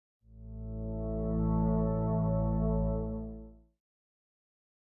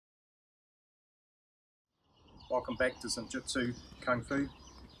Welcome back to Jiu-Jitsu Kung Fu.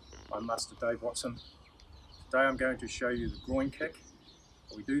 I'm Master Dave Watson. Today I'm going to show you the groin kick.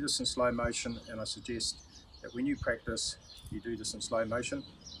 We do this in slow motion, and I suggest that when you practice you do this in slow motion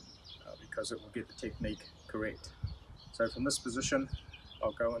because it will get the technique correct. So from this position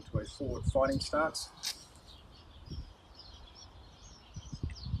I'll go into a forward fighting stance.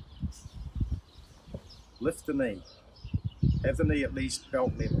 Lift the knee. Have the knee at least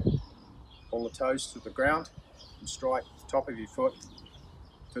belt level. Pull the toes to the ground and strike the top of your foot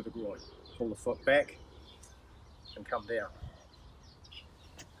to the groin. Pull the foot back and come down.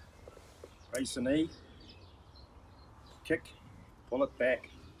 Raise the knee, kick, pull it back,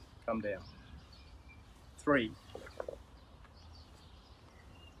 come down. 3.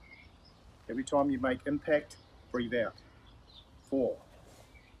 Every time you make impact, breathe out. 4.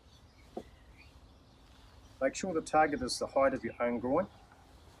 Make sure the target is the height of your own groin.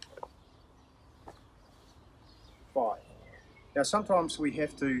 5. Now sometimes we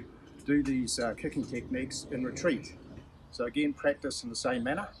have to do these kicking techniques in retreat. So again, practice in the same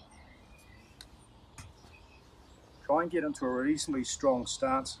manner. Try and get into a reasonably strong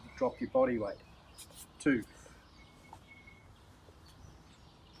stance, drop your body weight. 2.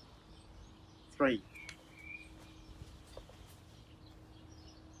 3.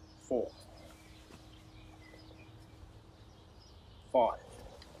 4. 5.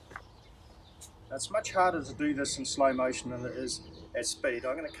 Now, it's much harder to do this in slow motion than it is at speed.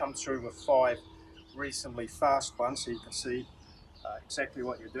 I'm going to come through with 5 reasonably fast ones so you can see exactly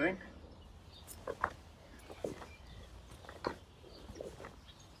what you're doing.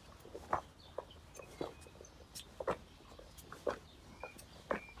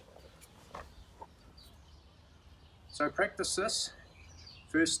 So practice this.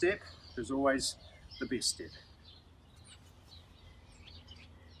 First step is always the best step.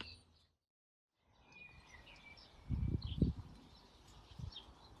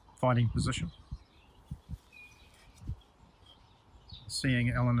 Fighting position. Seeing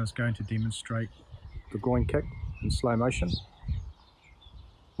Ellen is going to demonstrate the groin kick in slow motion.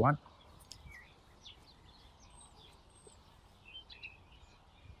 1.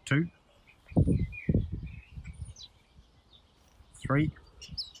 2. 3.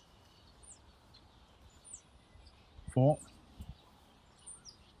 4.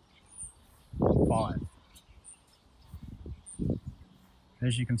 5.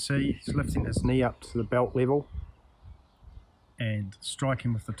 As you can see, he's lifting his knee up to the belt level and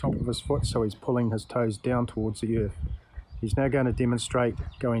striking with the top of his foot, so he's pulling his toes down towards the earth. He's now going to demonstrate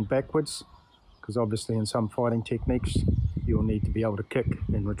going backwards, because obviously in some fighting techniques you'll need to be able to kick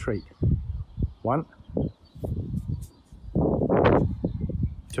and retreat. 1.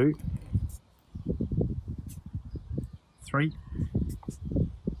 2. 3.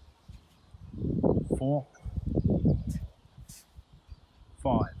 4.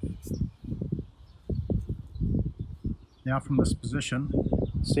 5. Now from this position,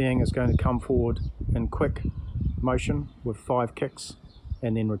 Seeing is going to come forward in quick motion with 5 kicks,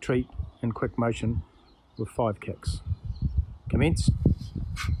 and then retreat in quick motion with 5 kicks. Commence.